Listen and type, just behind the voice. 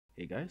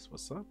Hey guys,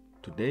 what's up?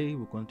 Today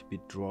we're going to be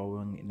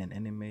drawing in an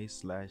anime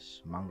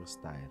slash manga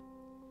style.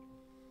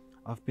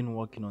 I've been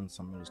working on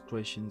some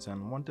illustrations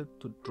and wanted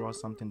to draw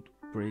something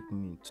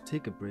to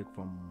take a break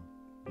from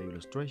the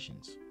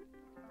illustrations.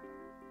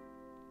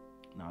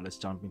 Now let's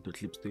jump into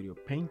Clip Studio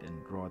Paint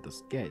and draw the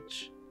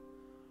sketch.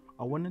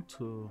 I wanted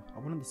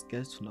the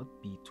sketch to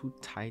not be too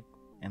tight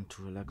and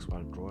to relax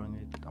while drawing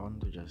it. I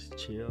wanted to just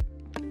chill.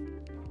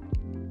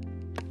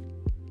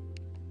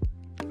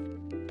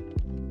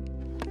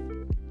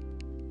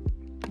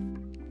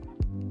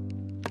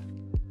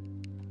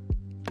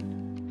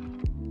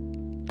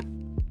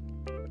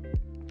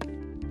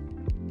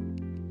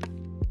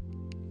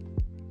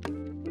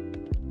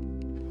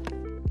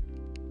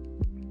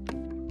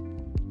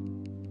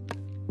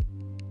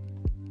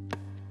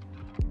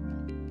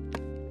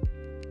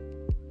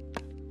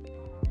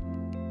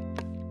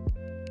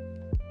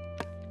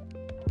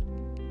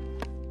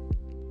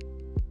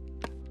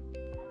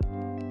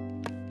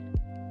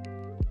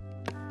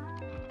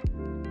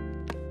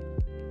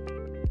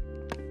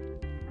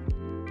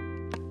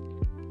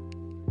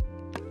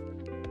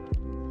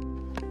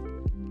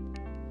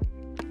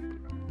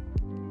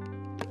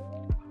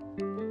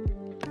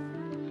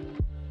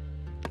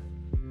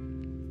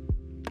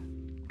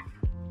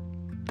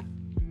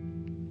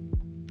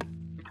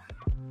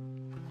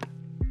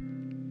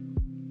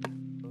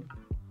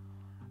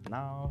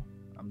 Now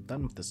I'm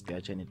done with the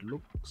sketch and it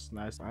looks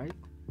nice, right?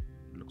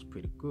 It looks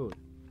pretty good.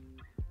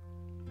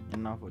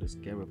 And now for the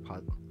scary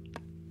part,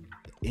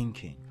 the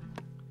inking.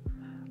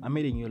 I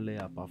made a new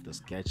layer above the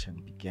sketch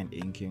and began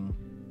inking.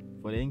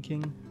 For the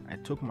inking, I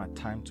took my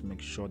time to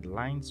make sure the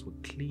lines were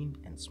clean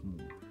and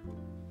smooth.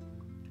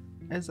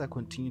 As I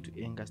continue to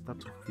ink, I start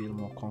to feel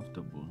more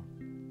comfortable,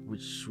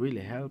 which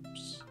really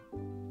helps.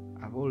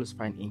 I've always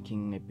find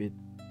inking a bit,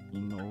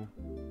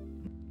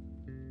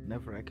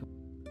 nerve-wracking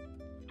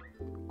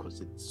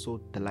because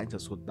the lines are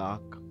so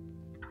dark.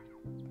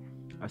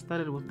 I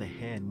started with the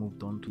hair and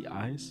moved on to the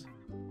eyes.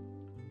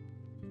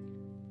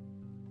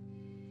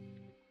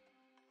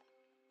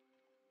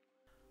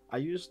 I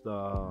used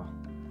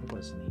what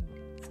was his name?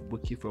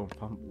 Fubuki from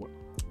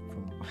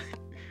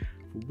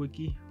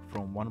Fubuki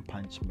from One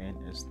Punch Man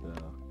as the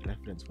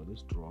reference for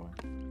this drawing.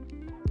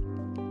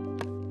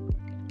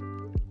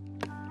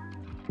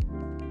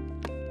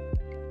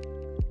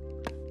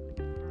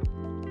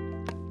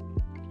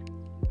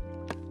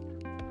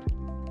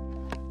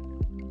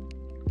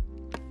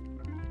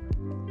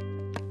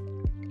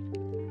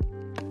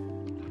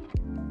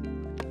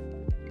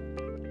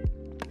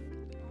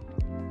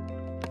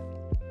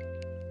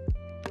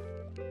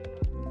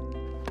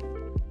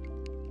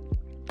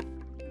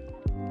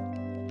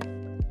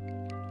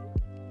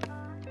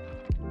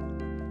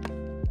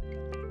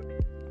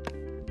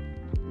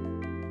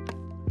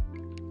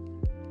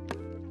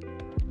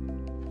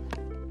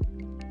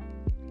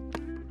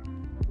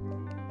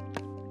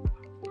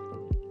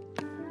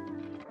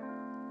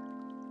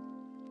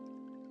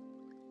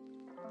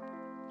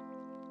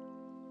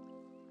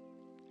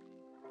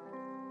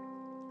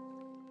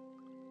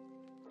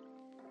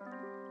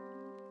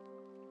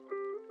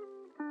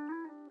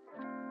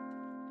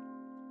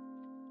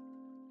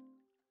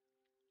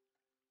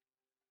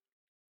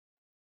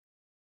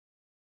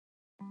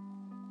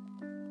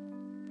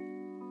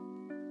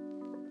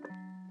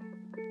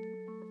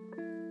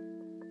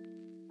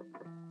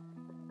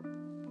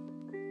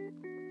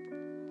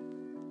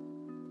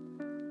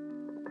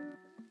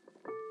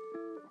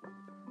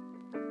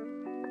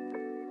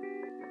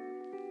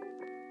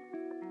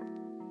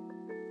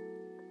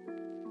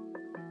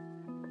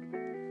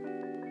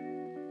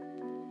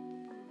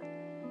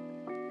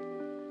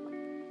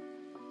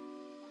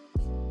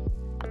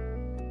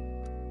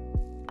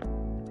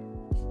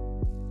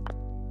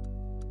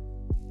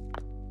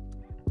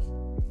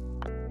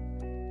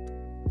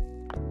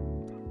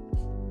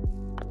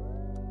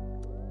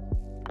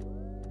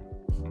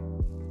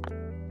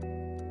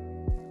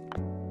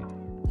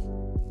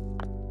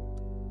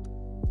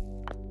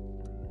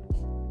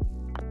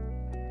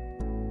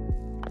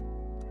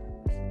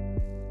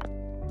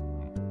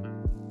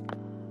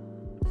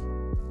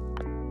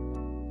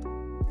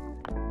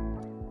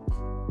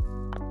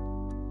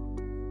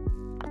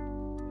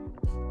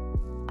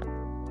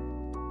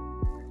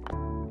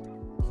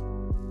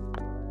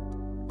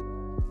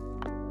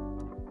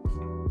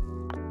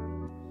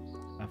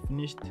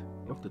 Finished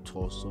with the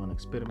torso and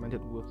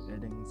experimented with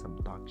adding some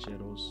dark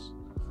shadows,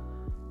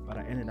 but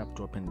I ended up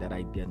dropping that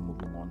idea and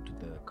moving on to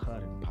the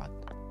coloring part.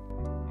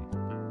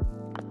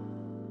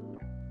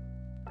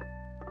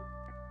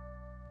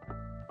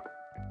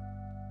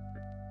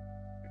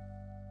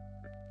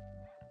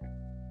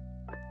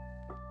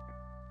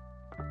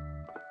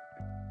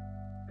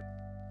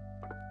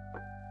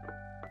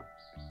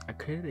 I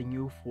created a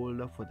new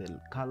folder for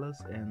the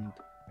colors and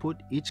put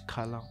each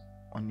color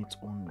on its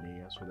own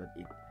layer so that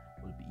it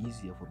will be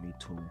easier for me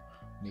to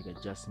make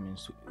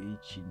adjustments to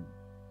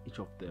each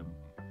of them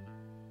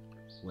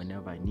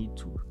whenever I need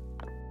to.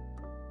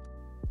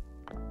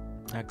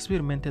 I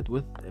experimented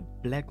with a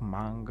black and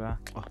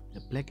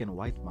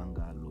white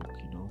manga look,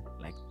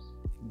 like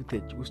with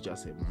it was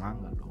just a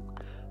manga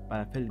look, but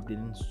I felt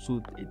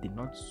it did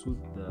not suit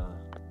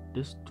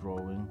this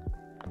drawing,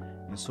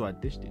 and so I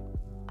ditched it.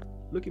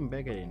 Looking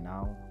back at it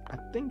now, I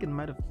think it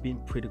might have been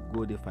pretty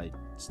good if I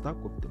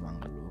stuck with the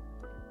manga look.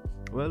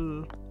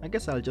 Well, I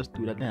guess I'll just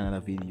do that in another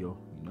video,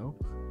 you know.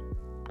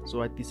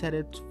 So I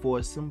decided for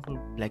a simple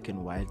black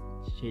and white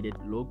shaded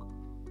look.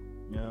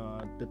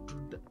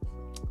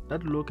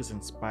 That look is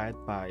inspired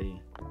by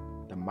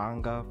the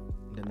manga,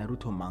 the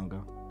Naruto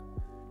manga.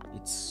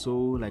 It's so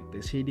like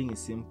the shading is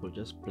simple,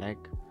 just black.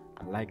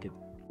 I like it.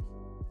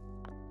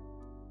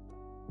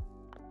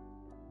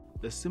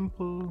 The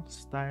simple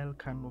style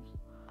kind of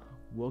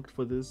worked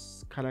for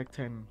this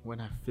character, and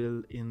when I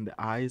filled in the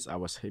eyes, I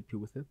was happy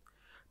with it.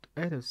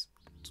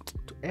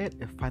 To add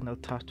a final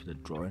touch to the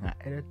drawing, I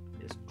added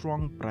a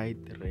strong bright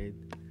red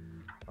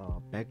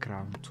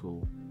background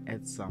to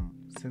add some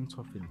sense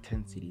of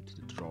intensity to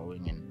the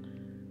drawing, and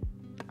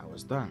I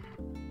was done.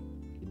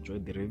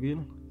 Enjoyed the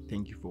review.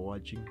 Thank you for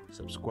watching.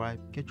 Subscribe.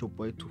 Get your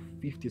boy to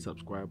 50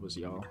 subscribers,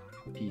 y'all.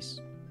 Peace.